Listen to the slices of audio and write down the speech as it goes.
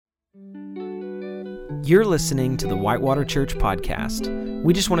You're listening to the Whitewater Church podcast.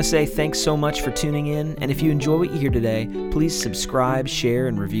 We just want to say thanks so much for tuning in, and if you enjoy what you hear today, please subscribe, share,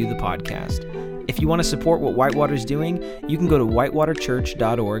 and review the podcast. If you want to support what Whitewater's doing, you can go to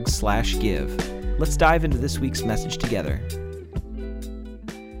whitewaterchurch.org/give. Let's dive into this week's message together.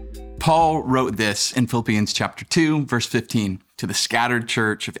 Paul wrote this in Philippians chapter 2, verse 15, to the scattered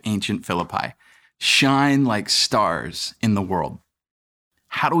church of ancient Philippi. Shine like stars in the world.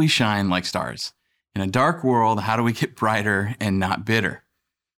 How do we shine like stars? In a dark world, how do we get brighter and not bitter?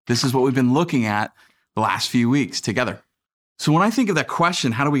 This is what we've been looking at the last few weeks together. So when I think of that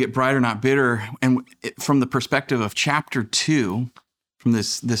question, how do we get brighter, not bitter, and from the perspective of chapter 2, from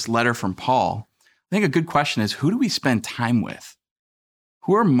this letter from Paul, I think a good question is, who do we spend time with?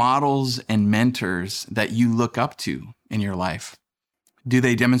 Who are models and mentors that you look up to in your life? Do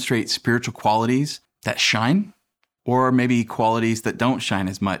they demonstrate spiritual qualities that shine, or maybe qualities that don't shine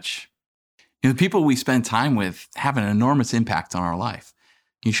as much? The people we spend time with have an enormous impact on our life.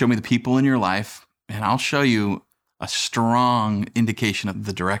 You show me the people in your life, and I'll show you a strong indication of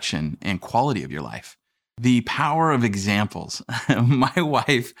the direction and quality of your life. The power of examples. My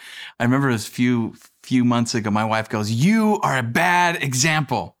wife, I remember it was a few months ago, my wife goes, "You are a bad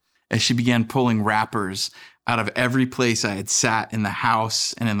example," as she began pulling wrappers out of every place I had sat in the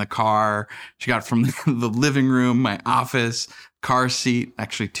house and in the car. She got it from the living room, my office, car seat,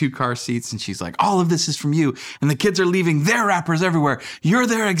 actually 2 car seats. And she's like, "All of this is from you. And the kids are leaving their wrappers everywhere. You're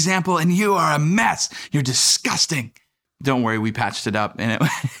their example and you are a mess. You're disgusting." Don't worry, we patched it up and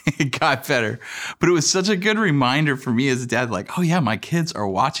it got better. But it was such a good reminder for me as a dad, like, oh yeah, my kids are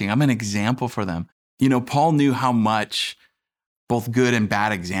watching. I'm an example for them. You know, Paul knew how much both good and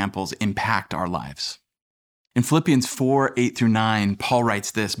bad examples impact our lives. In Philippians 4, 8 through 9, Paul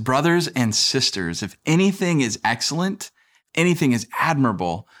writes this: "Brothers and sisters, if anything is excellent, anything is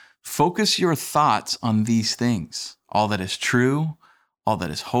admirable, focus your thoughts on these things. All that is true, all that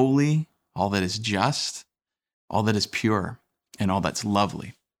is holy, all that is just, all that is pure, and all that's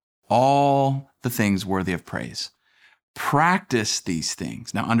lovely. All the things worthy of praise. Practice these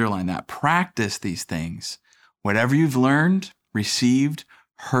things." Now underline that. Practice these things. Whatever you've learned, received,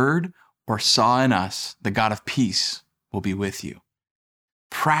 heard, or saw in us, the God of peace will be with you.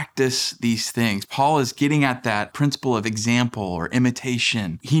 Practice these things. Paul is getting at that principle of example or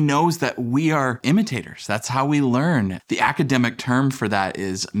imitation. He knows that we are imitators. That's how we learn. The academic term for that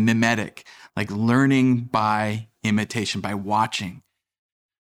is mimetic, like learning by imitation, by watching.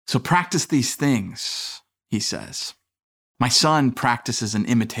 So practice these things, he says. "My son practices and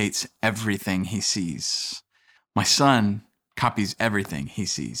imitates everything he sees." My son copies everything he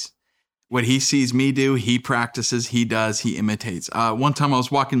sees. What he sees me do, he practices, he does, he imitates. One time I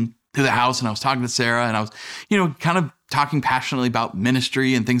was walking to the house and I was talking to Sarah and I was, kind of talking passionately about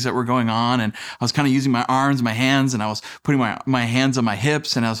ministry and things that were going on. And I was kind of using my arms and my hands and I was putting my hands on my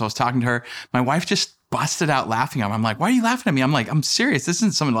hips. And as I was talking to her, my wife just busted out laughing at me. I'm like, "Why are you laughing at me?" I'm like, "I'm serious. This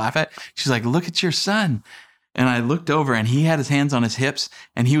isn't something to laugh at." She's like, "Look at your son." And I looked over and he had his hands on his hips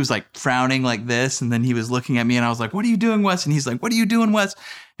and he was like frowning like this. And then he was looking at me and I was like, "What are you doing, Wes?" And he's like, "What are you doing, Wes?"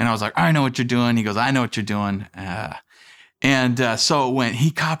 And I was like, "I know what you're doing." He goes, "I know what you're doing." So it went,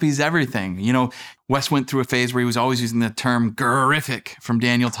 he copies everything. Wes went through a phase where he was always using the term "gorific" from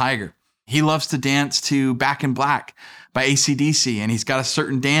Daniel Tiger. He loves to dance to Back in Black by AC/DC and he's got a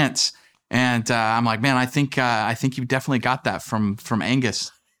certain dance. And I'm like, man, I think you definitely got that from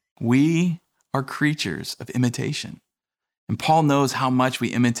Angus. We are creatures of imitation. And Paul knows how much we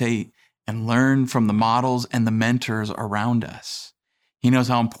imitate and learn from the models and the mentors around us. He knows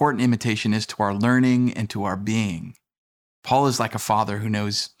how important imitation is to our learning and to our being. Paul is like a father who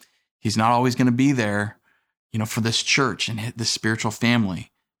knows he's not always going to be there, for this church and this spiritual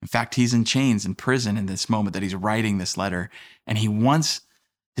family. In fact, he's in chains in prison in this moment that he's writing this letter. And he wants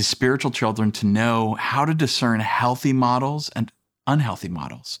his spiritual children to know how to discern healthy models and unhealthy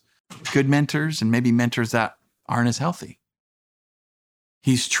models. Good mentors and maybe mentors that aren't as healthy.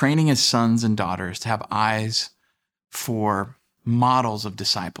 He's training his sons and daughters to have eyes for models of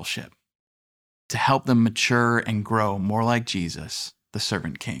discipleship, to help them mature and grow more like Jesus, the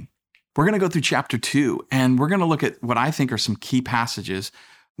servant king. We're going to go through chapter 2, and we're going to look at what I think are some key passages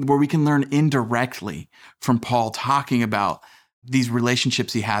where we can learn indirectly from Paul talking about these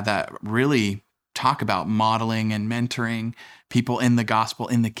relationships he had that really talk about modeling and mentoring people in the gospel,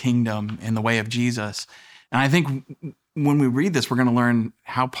 in the kingdom, in the way of Jesus. And I think when we read this, we're going to learn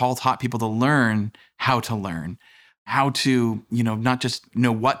how Paul taught people to learn, how to not just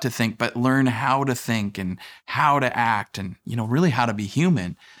know what to think, but learn how to think and how to act and, really how to be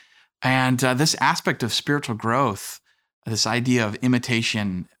human. And this aspect of spiritual growth this idea of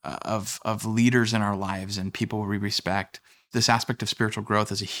imitation of leaders in our lives and people we respect. This aspect of spiritual growth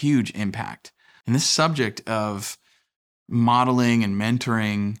has a huge impact. And this subject of modeling and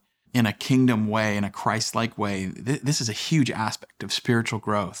mentoring in a kingdom way, in a Christ-like way, this is a huge aspect of spiritual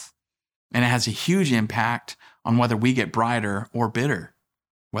growth. And it has a huge impact on whether we get brighter or bitter,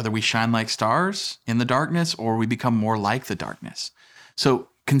 whether we shine like stars in the darkness or we become more like the darkness. So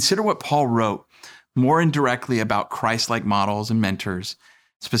consider what Paul wrote more indirectly about Christ-like models and mentors,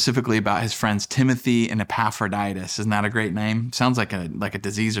 specifically about his friends Timothy and Epaphroditus. Isn't that a great name? Sounds like a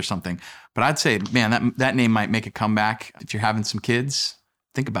disease or something. But I'd say, man, that name might make a comeback if you're having some kids.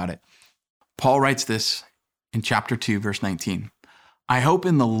 Think about it. Paul writes this in chapter 2, verse 19. I hope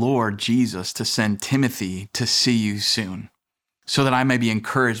in the Lord Jesus to send Timothy to see you soon, so that I may be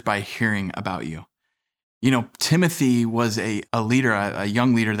encouraged by hearing about you. You know, Timothy was a leader, a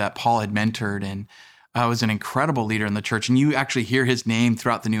young leader that Paul had mentored, and was an incredible leader in the church. And you actually hear his name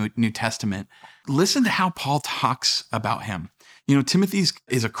throughout the New Testament. Listen to how Paul talks about him. You know, Timothy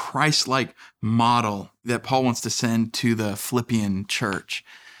is a Christ-like model that Paul wants to send to the Philippian church.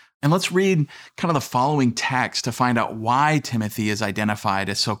 And let's read kind of the following text to find out why Timothy is identified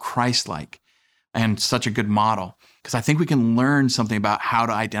as so Christ-like and such a good model. Because I think we can learn something about how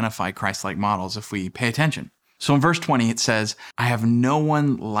to identify Christ-like models if we pay attention. So in verse 20, it says, I have no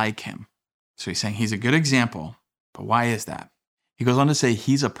one like him. So he's saying he's a good example, but why is that? He goes on to say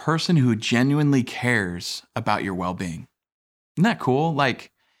he's a person who genuinely cares about your well-being. Isn't that cool?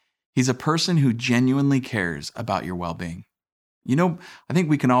 Like, he's a person who genuinely cares about your well-being. You know, I think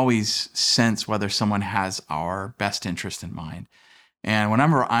we can always sense whether someone has our best interest in mind. And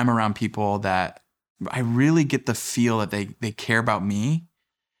whenever I'm around people that I really get the feel that they care about me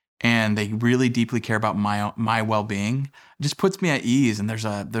and they really deeply care about my well-being, it just puts me at ease. And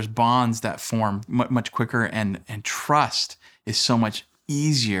there's bonds that form much quicker, and trust is so much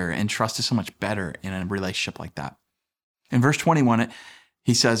easier, and trust is so much better in a relationship like that. In verse 21,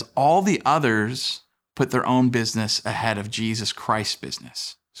 he says, all the others put their own business ahead of Jesus Christ's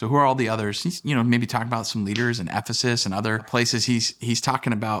business. So who are all the others? He's, maybe talking about some leaders in Ephesus and other places. He's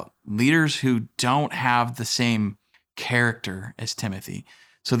talking about leaders who don't have the same character as Timothy.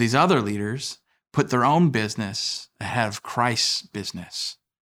 So these other leaders put their own business ahead of Christ's business.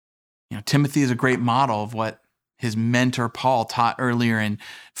 Timothy is a great model of what his mentor Paul taught earlier in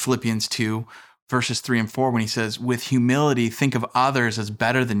Philippians 2, verses 3 and 4, when he says, with humility, think of others as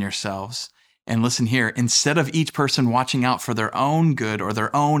better than yourselves. And listen here, instead of each person watching out for their own good or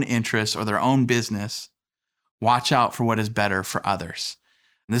their own interests or their own business, watch out for what is better for others.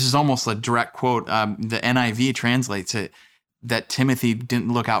 And this is almost a direct quote. The NIV translates it that Timothy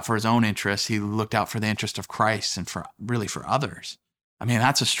didn't look out for his own interests. He looked out for the interest of Christ and for others. I mean,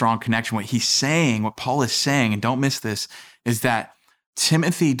 that's a strong connection. What he's saying, what Paul is saying, and don't miss this, is that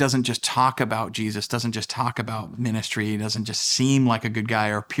Timothy doesn't just talk about Jesus, doesn't just talk about ministry, he doesn't just seem like a good guy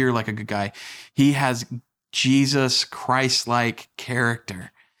or appear like a good guy. He has Jesus, Christ-like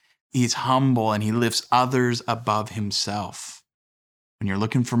character. He's humble and he lifts others above himself. When you're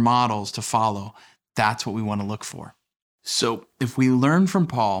looking for models to follow, that's what we want to look for. So if we learn from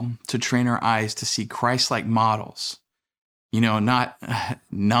Paul to train our eyes to see Christ-like models, not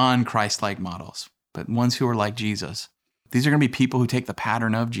non-Christ-like models, but ones who are like Jesus, these are going to be people who take the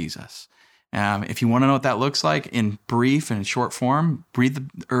pattern of Jesus. If you want to know what that looks like in brief and in short form, read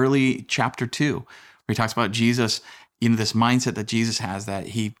the early chapter 2, where he talks about Jesus, this mindset that Jesus has, that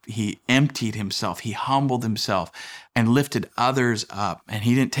he emptied himself, he humbled himself and lifted others up. And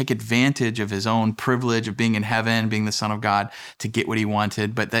he didn't take advantage of his own privilege of being in heaven, being the Son of God, to get what he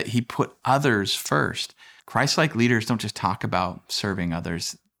wanted, but that he put others first. Christ-like leaders don't just talk about serving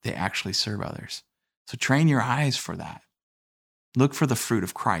others, they actually serve others. So train your eyes for that. Look for the fruit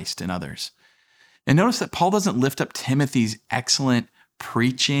of Christ in others. And notice that Paul doesn't lift up Timothy's excellent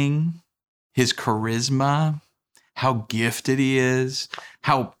preaching, his charisma, how gifted he is,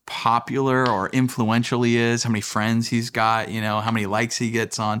 how popular or influential he is, how many friends he's got, how many likes he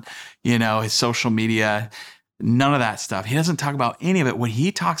gets on, his social media, none of that stuff. He doesn't talk about any of it. What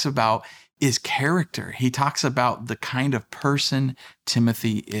he talks about is character. He talks about the kind of person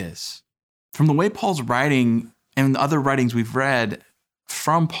Timothy is. From the way Paul's writing and the other writings we've read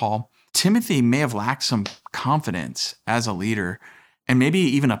from Paul, Timothy may have lacked some confidence as a leader and maybe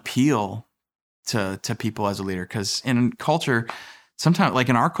even appeal to people as a leader. Because in culture, sometimes, like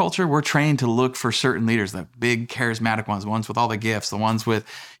in our culture, we're trained to look for certain leaders, the big charismatic ones, the ones with all the gifts, the ones with,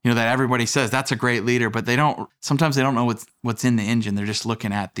 that everybody says that's a great leader, but sometimes they don't know what's in the engine. They're just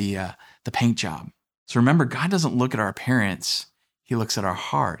looking at the paint job. So remember, God doesn't look at our appearance. He looks at our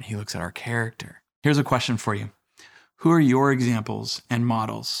heart. He looks at our character. Here's a question for you. Who are your examples and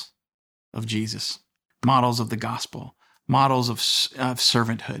models of Jesus? Models of the gospel, models of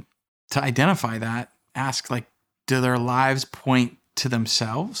servanthood. To identify that, ask, like, do their lives point to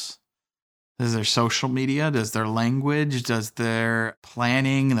themselves? Does their social media, does their language, does their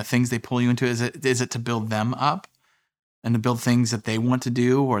planning and the things they pull you into, is it to build them up and to build things that they want to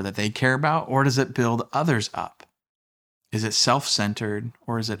do or that they care about? Or does it build others up? Is it self-centered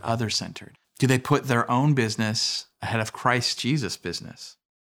or is it other-centered? Do they put their own business ahead of Christ Jesus' business?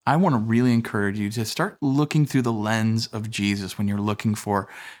 I want to really encourage you to start looking through the lens of Jesus when you're looking for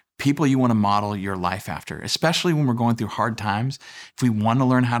people you want to model your life after, especially when we're going through hard times. If we want to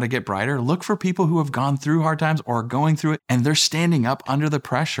learn how to get brighter, look for people who have gone through hard times or are going through it, and they're standing up under the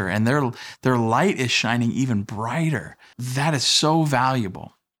pressure and their light is shining even brighter. That is so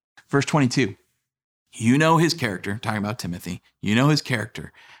valuable. Verse 22, you know his character, talking about Timothy, you know his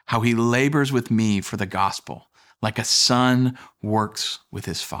character, how he labors with me for the gospel, like a son works with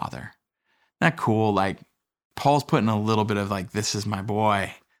his father. Isn't that cool? Like, Paul's putting a little bit of like, this is my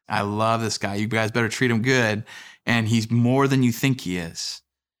boy. I love this guy. You guys better treat him good. And he's more than you think he is.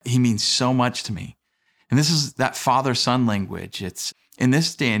 He means so much to me. And this is that father-son language. It's in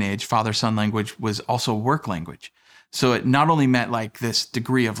this day and age, father-son language was also work language. So it not only meant like this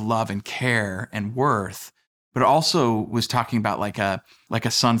degree of love and care and worth, but it also was talking about like a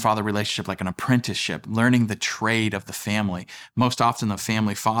son-father relationship, like an apprenticeship, learning the trade of the family. Most often the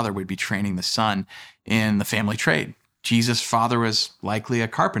family father would be training the son in the family trade. Jesus' father was likely a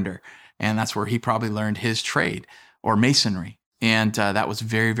carpenter, and that's where he probably learned his trade, or masonry. And that was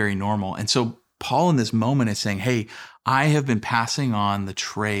very, very normal. And so Paul in this moment is saying, hey, I have been passing on the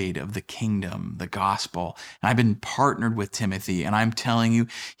trade of the kingdom, the gospel, and I've been partnered with Timothy, and I'm telling you,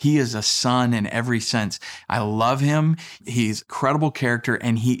 he is a son in every sense. I love him. He's credible character,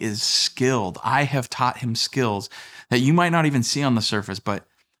 and he is skilled. I have taught him skills that you might not even see on the surface, but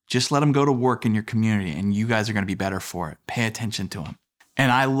just let him go to work in your community, and you guys are going to be better for it. Pay attention to him. And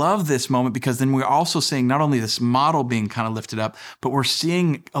I love this moment because then we're also seeing not only this model being kind of lifted up, but we're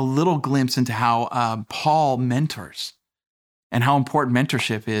seeing a little glimpse into how Paul mentors and how important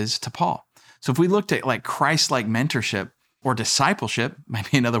mentorship is to Paul. So if we looked at like Christ-like mentorship or discipleship,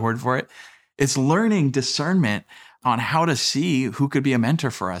 might be another word for it, it's learning discernment on how to see who could be a mentor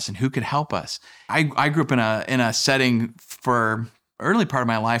for us and who could help us. I grew up in a setting for early part of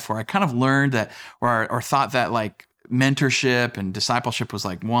my life where I kind of learned that or thought that like mentorship and discipleship was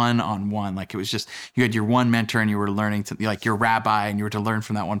like one-on-one. Like it was just, you had your one mentor and you were learning to, like your rabbi, and you were to learn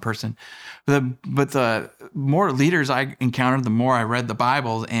from that one person. But the more leaders I encountered, the more I read the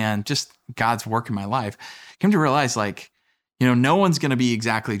Bible and just God's work in my life, came to realize like, no one's going to be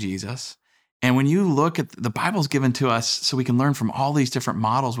exactly Jesus. And when you look at the Bible's given to us so we can learn from all these different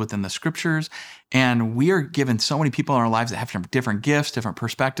models within the scriptures, and we are given so many people in our lives that have different gifts, different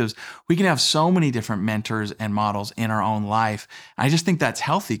perspectives. We can have so many different mentors and models in our own life. I just think that's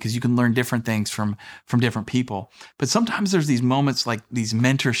healthy because you can learn different things from different people. But sometimes there's these moments like these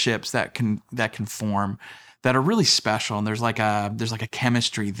mentorships that can form that are really special, and there's like a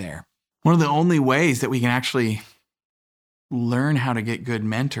chemistry there. One of the only ways that we can actually learn how to get good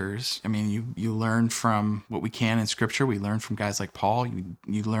mentors. I mean, you learn from what we can in scripture. We learn from guys like Paul.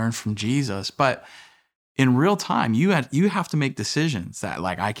 You learn from Jesus. But in real time, you have to make decisions that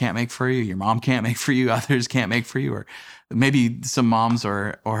like I can't make for you, your mom can't make for you, others can't make for you, or maybe some moms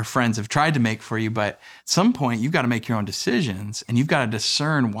or friends have tried to make for you. But at some point, you've got to make your own decisions, and you've got to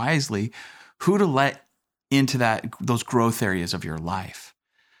discern wisely who to let into those growth areas of your life.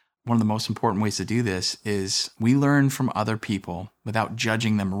 One of the most important ways to do this is we learn from other people without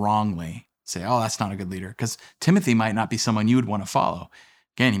judging them wrongly. Say, oh, that's not a good leader. Because Timothy might not be someone you would want to follow.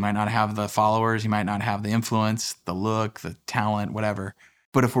 Again, he might not have the followers. He might not have the influence, the look, the talent, whatever.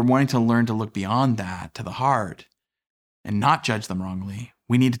 But if we're wanting to learn to look beyond that to the heart and not judge them wrongly,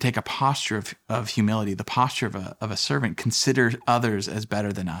 we need to take a posture of humility, the posture of a servant, consider others as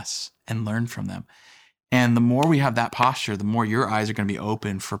better than us and learn from them. And the more we have that posture, the more your eyes are going to be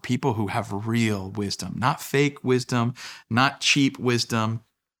open for people who have real wisdom, not fake wisdom, not cheap wisdom,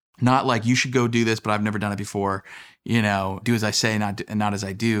 not like you should go do this, but I've never done it before, do as I say, not as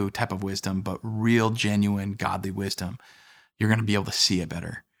I do type of wisdom, but real, genuine, godly wisdom. You're going to be able to see it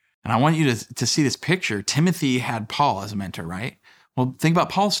better. And I want you to see this picture. Timothy had Paul as a mentor, right? Well, think about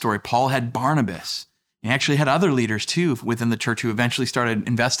Paul's story. Paul had Barnabas. He actually had other leaders too within the church who eventually started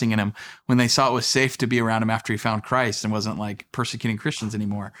investing in him when they saw it was safe to be around him after he found Christ and wasn't like persecuting Christians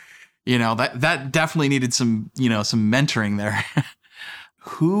anymore. That definitely needed some mentoring there.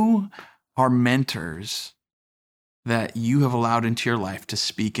 Who are mentors that you have allowed into your life to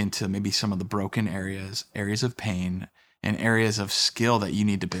speak into maybe some of the broken areas of pain, and areas of skill that you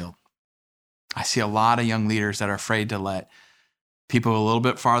need to build. I see a lot of young leaders that are afraid to let people a little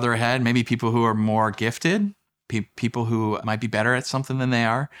bit farther ahead, maybe people who are more gifted, people who might be better at something than they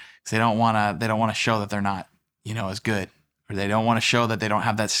are, because they don't want to show that they're not, as good, or they don't want to show that they don't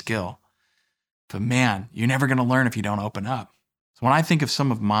have that skill. But man, you're never going to learn if you don't open up. So when I think of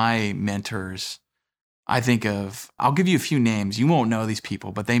some of my mentors, I'll give you a few names. You won't know these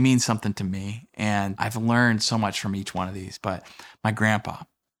people, but they mean something to me. And I've learned so much from each one of these. But my grandpa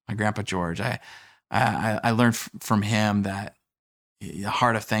George, I learned from him that a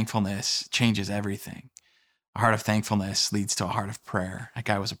heart of thankfulness changes everything. A heart of thankfulness leads to a heart of prayer. That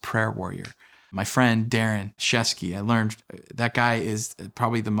guy was a prayer warrior. My friend Darren Shesky, I learned that guy is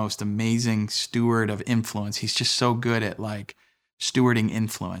probably the most amazing steward of influence. He's just so good at stewarding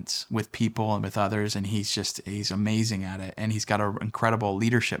influence with people and with others. And he's amazing at it. And he's got an incredible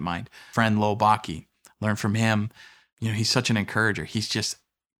leadership mind. Friend Lowell Bakke, learn from him. He's such an encourager. He's just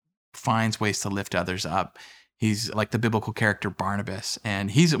finds ways to lift others up. He's like the biblical character Barnabas.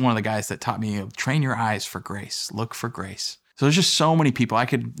 And he's one of the guys that taught me, train your eyes for grace, look for grace. So there's just so many people. I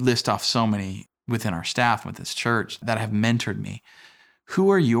could list off so many within our staff, with this church, that have mentored me. Who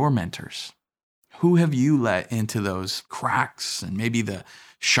are your mentors? Who have you let into those cracks and maybe the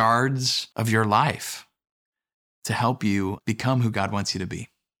shards of your life to help you become who God wants you to be?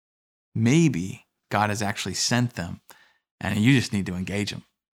 Maybe God has actually sent them and you just need to engage them.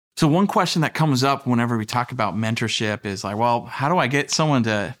 So one question that comes up whenever we talk about mentorship is well, how do I get someone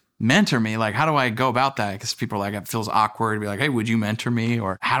to mentor me? How do I go about that? Because people are it feels awkward to be hey, would you mentor me?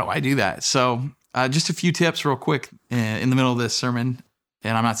 Or how do I do that? So just a few tips real quick in the middle of this sermon.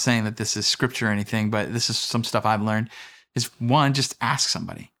 And I'm not saying that this is scripture or anything, but this is some stuff I've learned, is one, just ask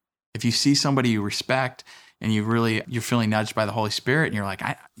somebody. If you see somebody you respect and you're feeling nudged by the Holy Spirit and you're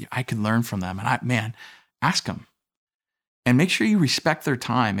I could learn from them, and ask them. And make sure you respect their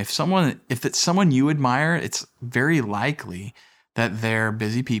time. If it's someone you admire, it's very likely that they're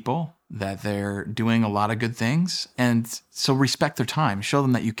busy people, that they're doing a lot of good things. And so respect their time. Show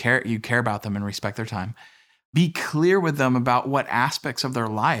them that you care about them and respect their time. Be clear with them about what aspects of their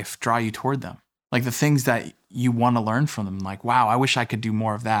life draw you toward them. The things that you want to learn from them. Wow, I wish I could do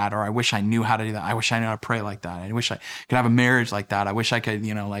more of that. Or I wish I knew how to do that. I wish I knew how to pray like that. I wish I could have a marriage like that. I wish I could,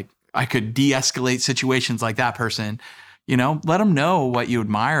 I could de-escalate situations like that person. Let them know what you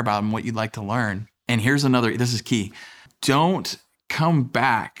admire about them, what you'd like to learn. And this is key. Don't come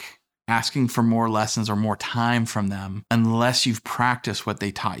back asking for more lessons or more time from them unless you've practiced what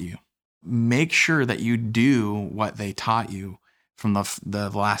they taught you. Make sure that you do what they taught you from the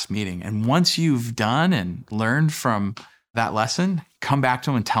last meeting. And once you've done and learned from that lesson, come back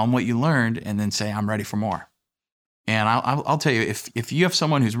to them and tell them what you learned and then say, I'm ready for more. And I'll tell you, if you have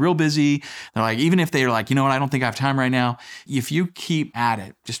someone who's real busy, they're even if they're I don't think I have time right now. If you keep at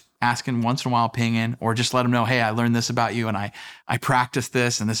it, just asking once in a while, opinion, or just let them know, hey, I learned this about you and I practiced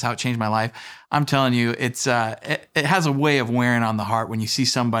this and this is how it changed my life. I'm telling you, it has a way of wearing on the heart when you see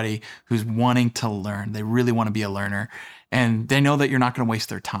somebody who's wanting to learn. They really want to be a learner and they know that you're not going to waste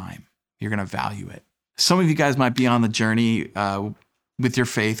their time. You're going to value it. Some of you guys might be on the journey with your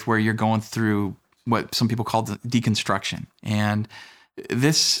faith where you're going through what some people call deconstruction. And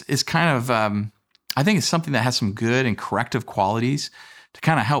this is kind of, I think it's something that has some good and corrective qualities to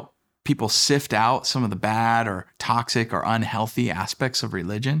kind of help people sift out some of the bad or toxic or unhealthy aspects of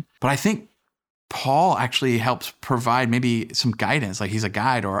religion. But I think Paul actually helps provide maybe some guidance, he's a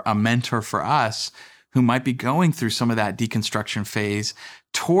guide or a mentor for us who might be going through some of that deconstruction phase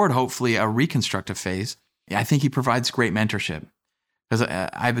toward hopefully a reconstructive phase. I think he provides great mentorship. Because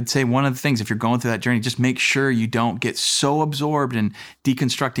I would say one of the things, if you're going through that journey, just make sure you don't get so absorbed in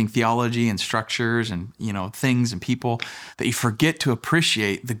deconstructing theology and structures and things and people that you forget to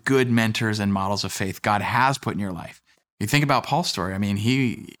appreciate the good mentors and models of faith God has put in your life. You think about Paul's story. I mean,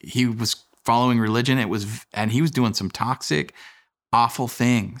 he was following religion. And he was doing some toxic, awful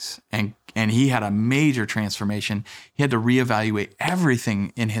things, and he had a major transformation. He had to reevaluate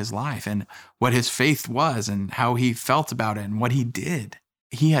everything in his life and what his faith was and how he felt about it and what he did.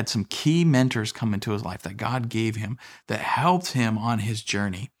 He had some key mentors come into his life that God gave him that helped him on his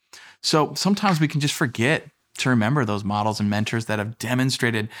journey. So sometimes we can just forget to remember those models and mentors that have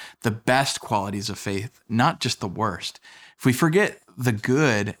demonstrated the best qualities of faith, not just the worst. If we forget the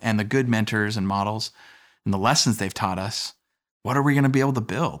good and the good mentors and models and the lessons they've taught us, what are we going to be able to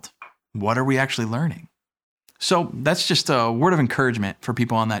build? What are we actually learning? So that's just a word of encouragement for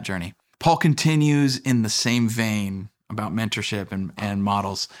people on that journey. Paul continues in the same vein about mentorship and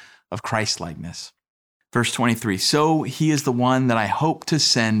models of Christ-likeness. Verse 23, so he is the one that I hope to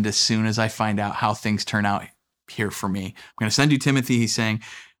send as soon as I find out how things turn out here for me. I'm going to send you Timothy, he's saying,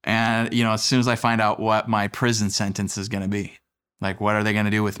 and as soon as I find out what my prison sentence is going to be, like what are they going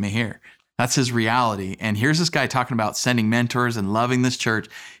to do with me here? That's his reality. And here's this guy talking about sending mentors and loving this church.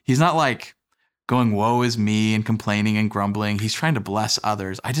 He's not like going, woe is me, and complaining and grumbling. He's trying to bless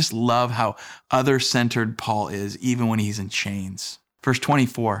others. I just love how other-centered Paul is, even when he's in chains. Verse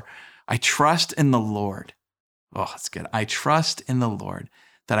 24, I trust in the Lord. Oh, that's good. I trust in the Lord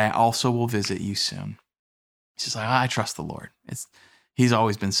that I also will visit you soon. He's just like, I trust the Lord. He's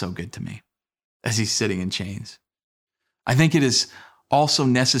always been so good to me as he's sitting in chains. I think it is also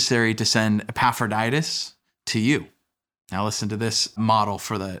necessary to send Epaphroditus to you. Now listen to this model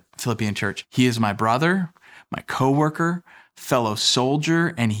for the Philippian church. He is my brother, my co-worker, fellow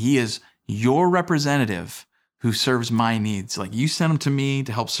soldier, and he is your representative who serves my needs. Like you sent him to me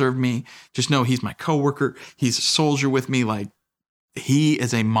to help serve me. Just know he's my coworker. He's a soldier with me. Like he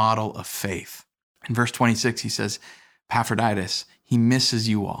is a model of faith. In verse 26, he says, Epaphroditus, he misses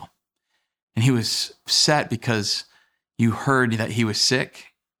you all. And he was upset because you heard that he was sick.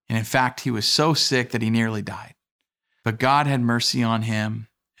 And in fact, he was so sick that he nearly died. But God had mercy on him,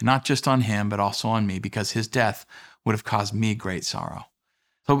 and not just on him, but also on me, because his death would have caused me great sorrow.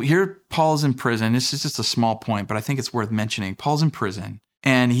 So here Paul's in prison. This is just a small point, but I think it's worth mentioning. Paul's in prison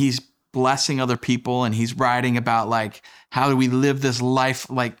and he's blessing other people and he's writing about like, how do we live this life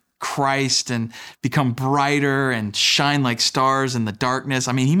like Christ and become brighter and shine like stars in the darkness.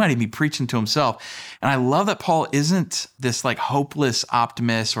 I mean, he might even be preaching to himself. And I love that Paul isn't this like hopeless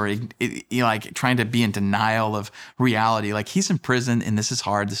optimist or like trying to be in denial of reality. Like he's in prison and this is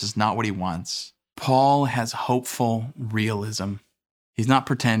hard. This is not what he wants. Paul has hopeful realism. He's not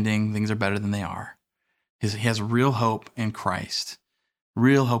pretending things are better than they are. He has real hope in Christ,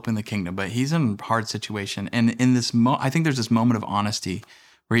 real hope in the kingdom, but he's in a hard situation. And in this, I think there's this moment of honesty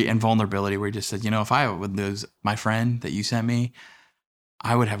and vulnerability where he just said, if I would lose my friend that you sent me,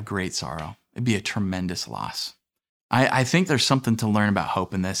 I would have great sorrow. It'd be a tremendous loss. I think there's something to learn about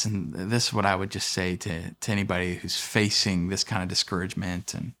hope in this. And this is what I would just say to anybody who's facing this kind of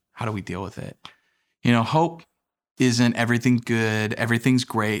discouragement and how do we deal with it? Hope isn't everything good, everything's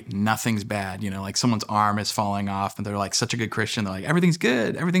great, nothing's bad. Like someone's arm is falling off and they're like such a good Christian. They're like, everything's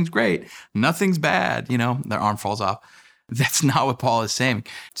good, everything's great, nothing's bad. Their arm falls off. That's not what Paul is saying.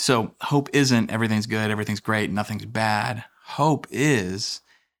 So hope isn't everything's good, everything's great, nothing's bad. Hope is,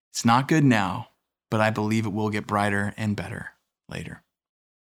 it's not good now, but I believe it will get brighter and better later.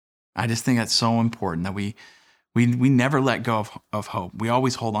 I just think that's so important that we never let go of hope. We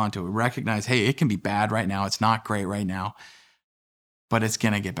always hold on to it. We recognize, hey, it can be bad right now. It's not great right now, but it's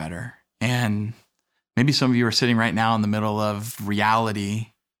going to get better. And maybe some of you are sitting right now in the middle of reality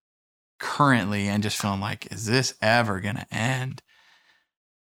currently and just feeling like, is this ever going to end?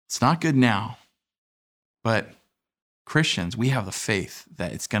 It's not good now, but Christians, we have the faith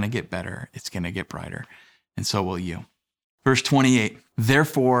that it's going to get better. It's going to get brighter. And so will you. Verse 28,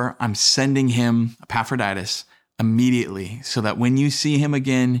 therefore, I'm sending him, Epaphroditus, immediately, so that when you see him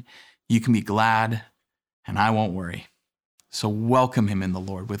again, you can be glad and I won't worry. So welcome him in the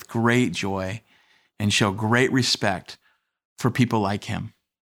Lord with great joy and show great respect for people like him.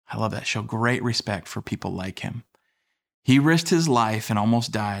 I love that. Show great respect for people like him. He risked his life and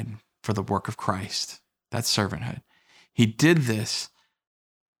almost died for the work of Christ. That's servanthood. He did this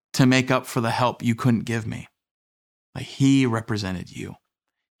to make up for the help you couldn't give me. Like he represented you.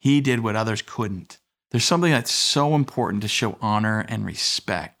 He did what others couldn't. There's something that's so important to show honor and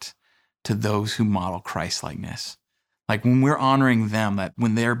respect to those who model Christ-likeness. Like when we're honoring them, that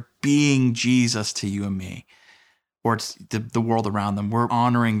when they're being Jesus to you and me, or it's the world around them, we're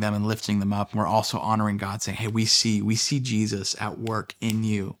honoring them and lifting them up. And we're also honoring God, saying, hey, we see Jesus at work in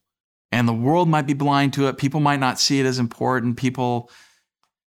you. And the world might be blind to it. People might not see it as important. People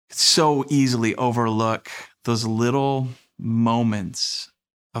so easily overlook those little moments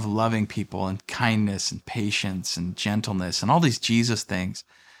of loving people and kindness and patience and gentleness and all these Jesus things.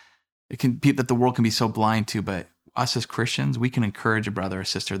 It can be that the world can be so blind to, but us as Christians, we can encourage a brother or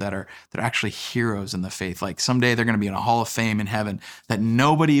sister that are actually heroes in the faith. Like someday they're going to be in a hall of fame in heaven that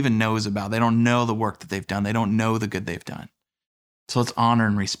nobody even knows about. They don't know the work that they've done. They don't know the good they've done. So let's honor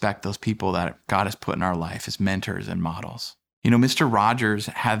and respect those people that God has put in our life as mentors and models. Mr. Rogers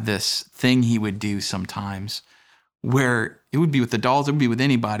had this thing he would do sometimes where it would be with the dolls, it would be with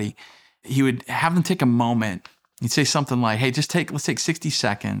anybody. He would have them take a moment. He'd say something like, hey, let's take 60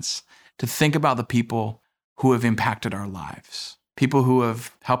 seconds to think about the people who have impacted our lives, people who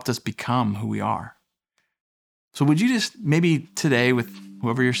have helped us become who we are. So would you just maybe today with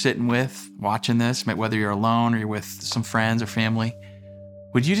whoever you're sitting with, watching this, whether you're alone or you're with some friends or family,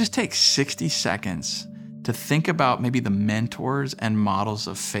 would you just take 60 seconds to think about maybe the mentors and models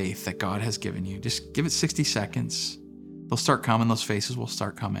of faith that God has given you? Just give it 60 seconds. They'll start coming. Those faces will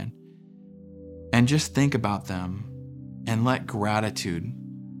start coming. And just think about them and let gratitude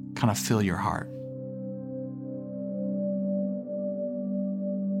kind of fill your heart.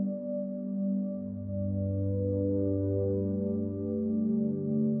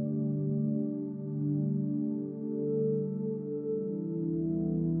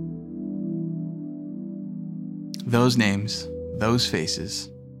 Those names, those faces,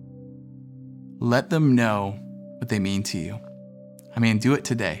 let them know what they mean to you. I mean, do it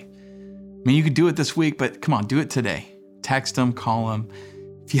today. I mean, you could do it this week, but come on, do it today. Text them, call them.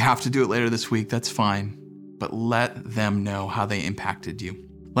 If you have to do it later this week, that's fine. But let them know how they impacted you.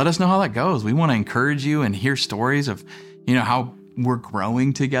 Let us know how that goes. We want to encourage you and hear stories of, how we're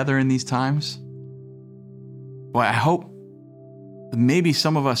growing together in these times. Well, I hope maybe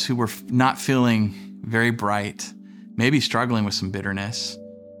some of us who were not feeling very bright, maybe struggling with some bitterness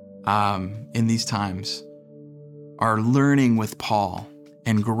in these times, are learning with Paul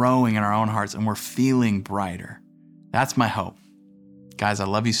and growing in our own hearts, and we're feeling brighter. That's my hope. Guys, I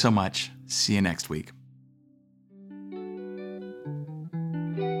love you so much. See you next week.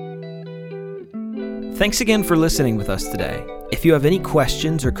 Thanks again for listening with us today. If you have any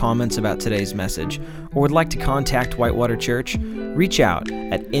questions or comments about today's message, or would like to contact Whitewater Church, reach out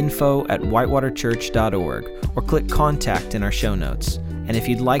at info@whitewaterchurch.org or click contact in our show notes. And if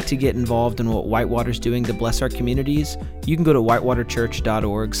you'd like to get involved in what Whitewater's doing to bless our communities, you can go to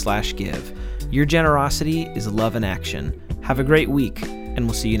whitewaterchurch.org/give. Your generosity is love in action. Have a great week, and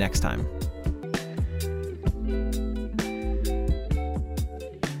we'll see you next time.